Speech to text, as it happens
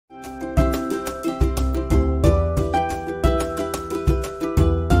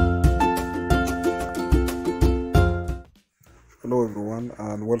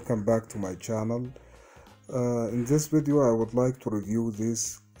and welcome back to my channel. In this video I would like to review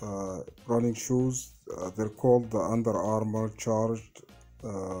these running shoes. They're called the Under Armour Charged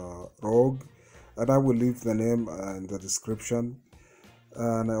Rogue, and I will leave the name in the description,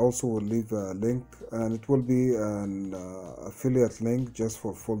 and I also will leave a link, and it will be an affiliate link just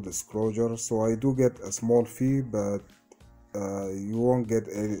for full disclosure. So I do get a small fee, but you won't get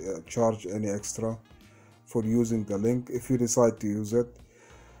charge any extra for using the link if you decide to use it.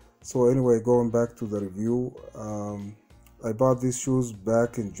 So anyway, going back to the review, I bought these shoes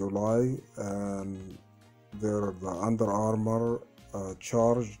back in July, and they're the Under Armour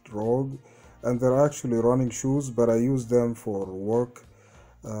Charged Rogue, and they're actually running shoes, but I use them for work.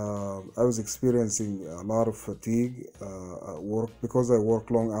 I was experiencing a lot of fatigue at work because I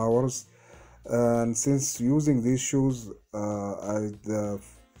work long hours, and since using these shoes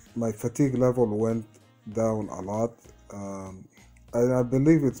my fatigue level went down a lot, and I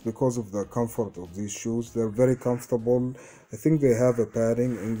believe it's because of the comfort of these shoes. They're very comfortable. I think they have a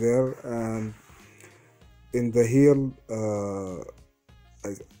padding in there, and in the heel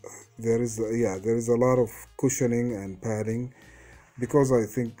there is a lot of cushioning and padding, because I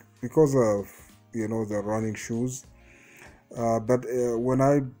think because of the running shoes. But when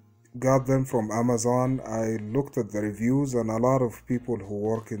I got them from Amazon, I looked at the reviews, and a lot of people who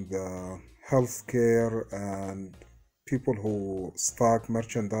work in the healthcare and people who stock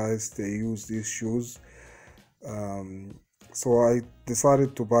merchandise, they use these shoes. So I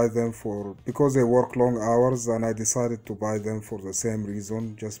decided to buy them because I work long hours, and I decided to buy them for the same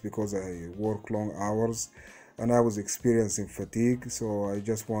reason, just because I work long hours and I was experiencing fatigue. So I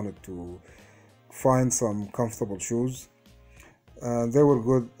just wanted to find some comfortable shoes, and they were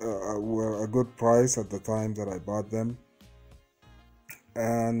good, were a good price at the time that I bought them.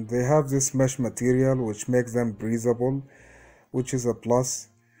 And they have this mesh material which makes them breathable, which is a plus.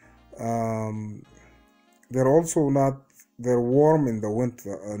 They're also they're warm in the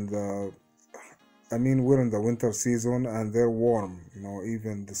winter, and I mean, we're in the winter season and they're warm,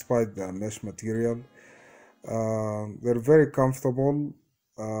 even despite the mesh material. They're very comfortable.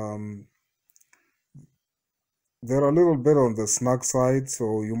 They're a little bit on the snug side,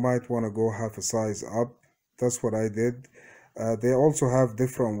 so you might want to go half a size up. That's what I did. They also have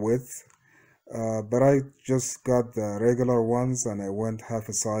different width, but I just got the regular ones and I went half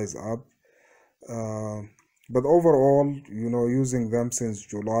a size up. But overall, using them since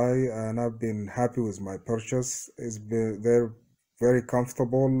July, and I've been happy with my purchase. They're very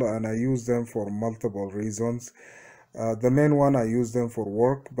comfortable, and I use them for multiple reasons. The main one, I use them for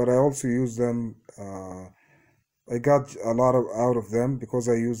work, but I also use them, I got a lot out of them because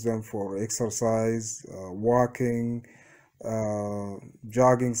I use them for exercise, walking,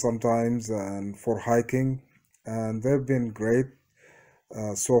 jogging sometimes, and for hiking, and they've been great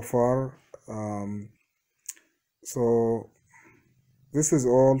so far. So this is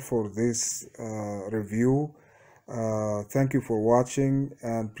all for this review. Thank you for watching,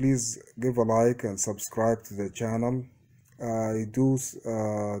 and please give a like and subscribe to the channel. I do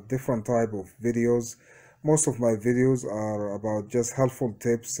different type of videos. Most of my videos are about just helpful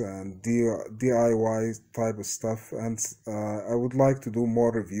tips and DIY type of stuff, and I would like to do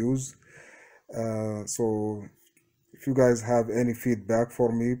more reviews. So if you guys have any feedback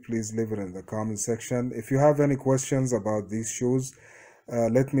for me, please leave it in the comment section. If you have any questions about these shoes,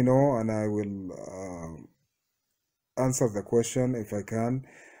 let me know, and I will answer the question if I can.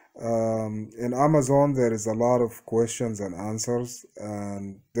 In Amazon there is a lot of questions and answers,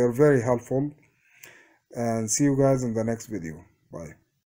 and they're very helpful. And see you guys in the next video. Bye.